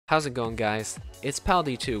How's it going, guys? It's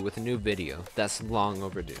PalD2 with a new video that's long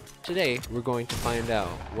overdue. Today, we're going to find out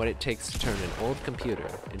what it takes to turn an old computer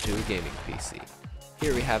into a gaming PC.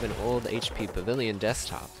 Here we have an old HP Pavilion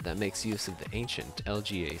Desktop that makes use of the ancient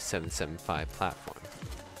LGA 775 platform.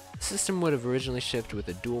 The system would have originally shipped with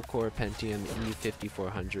a dual-core Pentium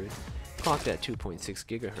E5400, clocked at 2.6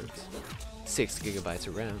 GHz, 6 GB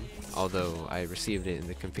of RAM, although I received it in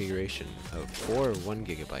the configuration of 4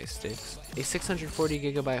 1GB sticks, a 640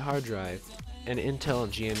 GB hard drive, and Intel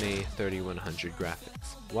GMA 3100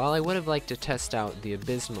 graphics. While I would have liked to test out the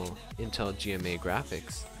abysmal Intel GMA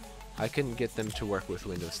graphics, I couldn't get them to work with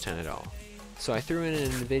Windows 10 at all. So I threw in an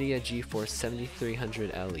NVIDIA GeForce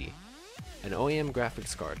 7300 LE, an OEM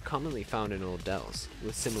graphics card commonly found in old Dells,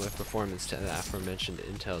 with similar performance to the aforementioned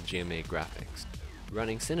Intel GMA graphics.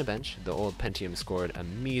 Running Cinebench, the old Pentium scored a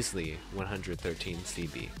measly 113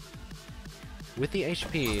 CB. With the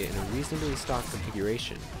HP in a reasonably stock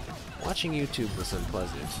configuration, watching YouTube was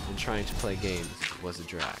unpleasant, and trying to play games was a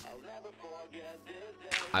drag.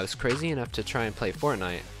 I was crazy enough to try and play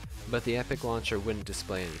Fortnite, but the Epic launcher wouldn't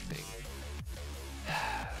display anything.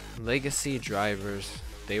 Legacy drivers,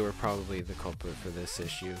 they were probably the culprit for this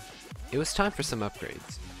issue. It was time for some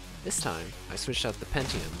upgrades. This time, I switched out the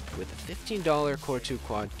Pentium with a $15 Core 2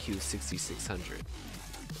 Quad Q6600.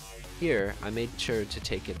 Here, I made sure to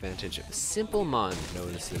take advantage of a simple mod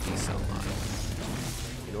known as the V-Cell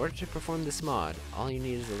mod. In order to perform this mod, all you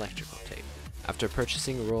need is electrical tape. After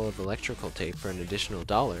purchasing a roll of electrical tape for an additional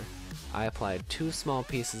 $1, I applied 2 small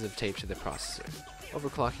pieces of tape to the processor,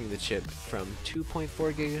 overclocking the chip from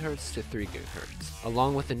 2.4 GHz to 3 GHz.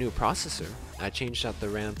 Along with the new processor, I changed out the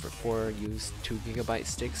RAM for 4 used 2 GB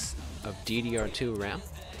sticks of DDR2 RAM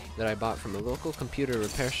that I bought from a local computer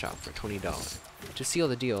repair shop for $20. To seal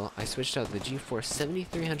the deal, I switched out the GeForce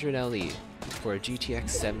 7300 LE for a GTX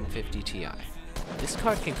 750 Ti. This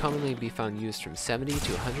card can commonly be found used from $70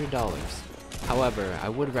 to $100. However, I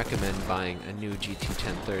would recommend buying a new GT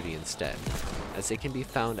 1030 instead, as they can be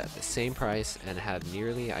found at the same price and have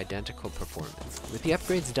nearly identical performance. With the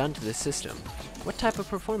upgrades done to this system, what type of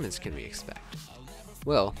performance can we expect?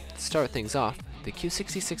 Well, to start things off, the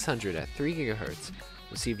Q6600 at 3 GHz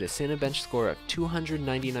received a Cinebench score of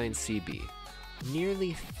 299 CB,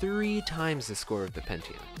 nearly 3 times the score of the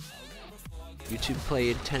Pentium. YouTube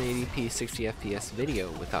played 1080p 60fps video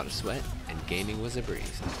without a sweat, and gaming was a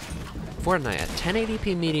breeze. Fortnite at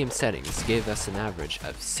 1080p medium settings gave us an average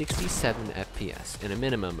of 67 FPS and a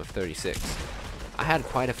minimum of 36. I had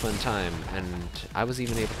quite a fun time, and I was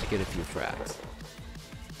even able to get a few frags.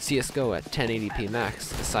 CSGO at 1080p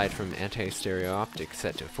max, aside from anti-stereo optics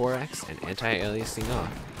set to 4x and anti-aliasing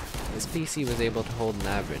off, this PC was able to hold an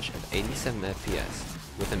average of 87 FPS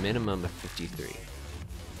with a minimum of 53.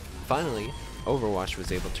 Finally, Overwatch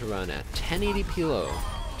was able to run at 1080p low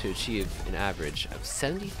to achieve an average of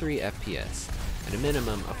 73 FPS and a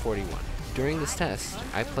minimum of 41. During this test,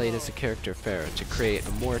 I played as a character Pharah to create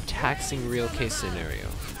a more taxing real case scenario.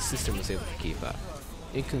 The system was able to keep up.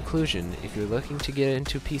 In conclusion, if you're looking to get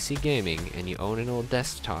into PC gaming and you own an old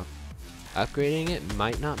desktop, upgrading it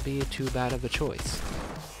might not be too bad of a choice.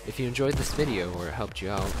 If you enjoyed this video or it helped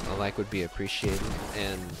you out, a like would be appreciated,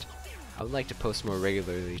 and I would like to post more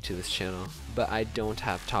regularly to this channel, but I don't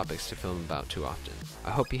have topics to film about too often.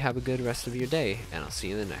 I hope you have a good rest of your day, and I'll see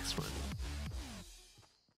you in the next one.